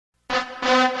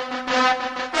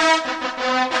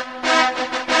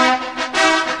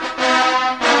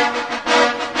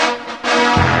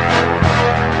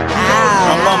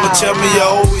tell me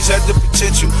I always had the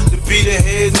potential to be the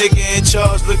head nigga in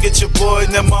charge. Look at your boy,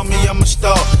 now mommy, I'm a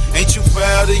star. Ain't you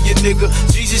proud of your nigga?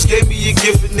 Jesus gave me a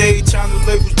gift, and every time the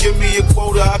labels give me a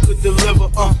quota, I could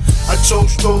deliver. I chose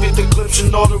stroke at the clips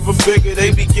and order them bigger. They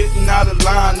be getting out of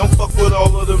line, don't fuck with all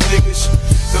of them niggas.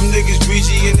 Them niggas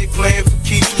greasy and they playing for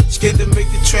keeps. Scared to make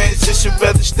the transition,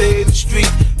 rather stay in the street.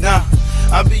 Nah,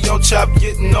 I be on top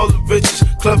getting all the riches.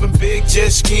 Clubbing big, jet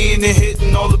skiing and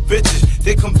hitting all the bitches.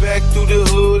 They come back through the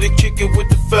hood and kick it with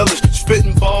the fellas.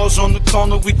 Spitting balls on the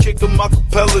corner, we kick them a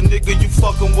cappella. Nigga, you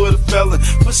fucking with a felon.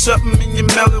 Put something in your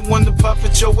melon when the pop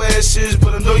at your ass is.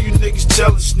 But I know you niggas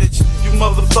jealous, snitch. You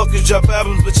motherfuckers drop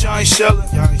albums, but y'all ain't shelling.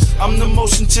 I'm the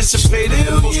most anticipated,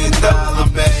 the most $1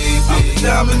 million, baby. I'm the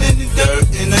diamond in the dirt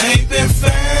and I ain't been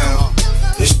found.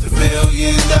 It's the $1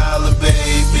 million,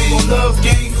 baby. On love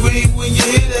gang green when you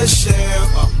hear that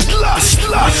sound. It's the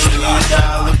 $1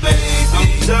 million, baby. I'm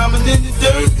the diamond in the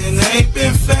dirt and I ain't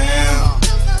been found.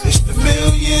 It's the $1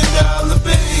 million,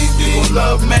 baby. On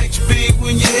love Max B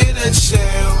when you hear that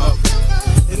sound.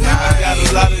 And I got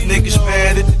a lot of niggas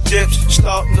mad at the dips,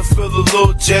 starting to feel a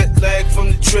little jet lag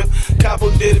from the trip. Capo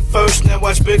did it first, now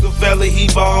watch Bigger Valley, he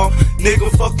bomb.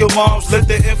 Nigga, fuck your moms, let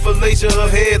the info laser her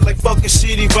head like fucking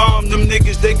CD-ROM. Them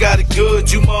niggas, they got it good,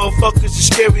 you motherfuckers are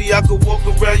scary. I could walk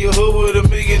around your hood with $1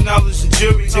 million in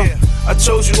juries. I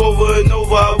told you over and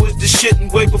over I was the shit,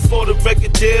 and way before the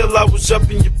record deal I was up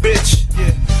in your bitch.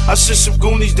 I sent some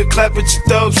goonies to clap at your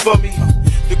thugs for me.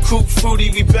 The coupe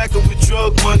fruity, we backin' with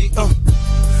drug money.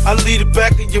 I leave the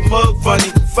back of your mug funny.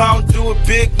 If I don't do it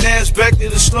big, now it's back to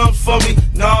the slums for me.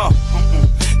 Nah,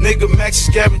 nigga, max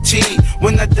is guaranteed.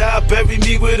 When I die, bury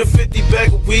me with a 50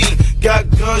 bag of weed.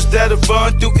 Got guns that'll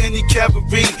run through any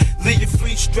cavalry. Leave your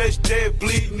feet stretched dead,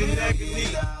 bleeding in agony.